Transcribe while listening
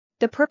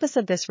The purpose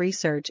of this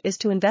research is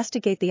to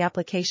investigate the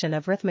application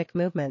of rhythmic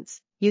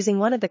movements, using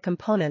one of the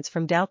components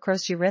from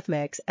Dalcroze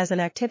Eurhythmics as an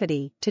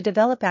activity to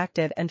develop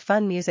active and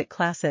fun music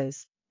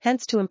classes,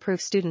 hence to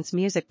improve students'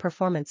 music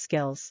performance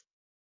skills.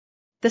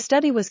 The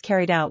study was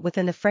carried out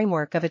within the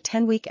framework of a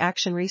 10-week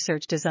action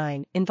research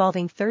design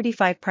involving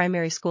 35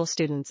 primary school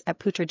students at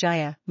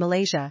Putrajaya,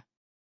 Malaysia.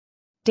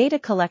 Data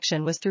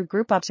collection was through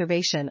group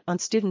observation on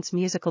students'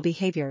 musical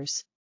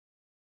behaviors.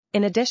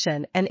 In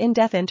addition, an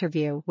in-depth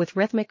interview with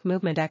rhythmic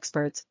movement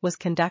experts was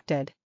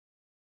conducted.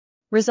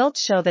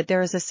 Results show that there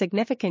is a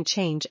significant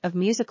change of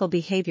musical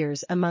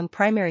behaviors among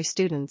primary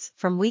students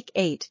from week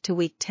 8 to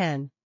week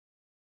 10.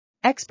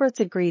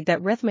 Experts agreed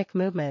that rhythmic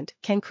movement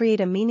can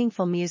create a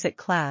meaningful music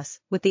class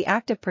with the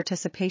active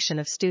participation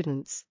of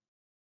students.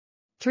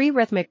 3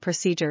 rhythmic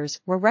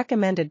procedures were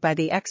recommended by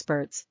the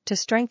experts to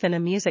strengthen a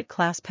music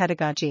class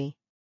pedagogy.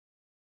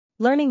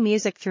 Learning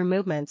music through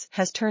movements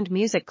has turned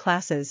music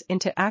classes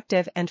into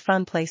active and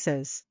fun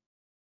places.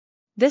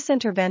 This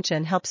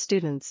intervention helps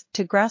students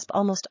to grasp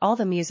almost all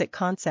the music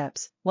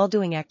concepts while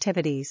doing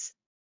activities.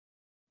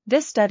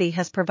 This study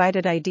has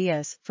provided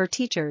ideas for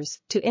teachers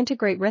to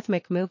integrate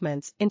rhythmic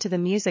movements into the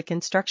music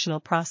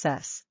instructional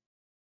process.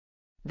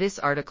 This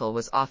article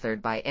was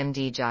authored by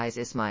MD Jais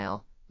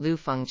Ismail,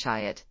 Fung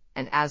Chiat,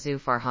 and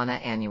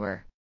Farhana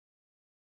Anuar.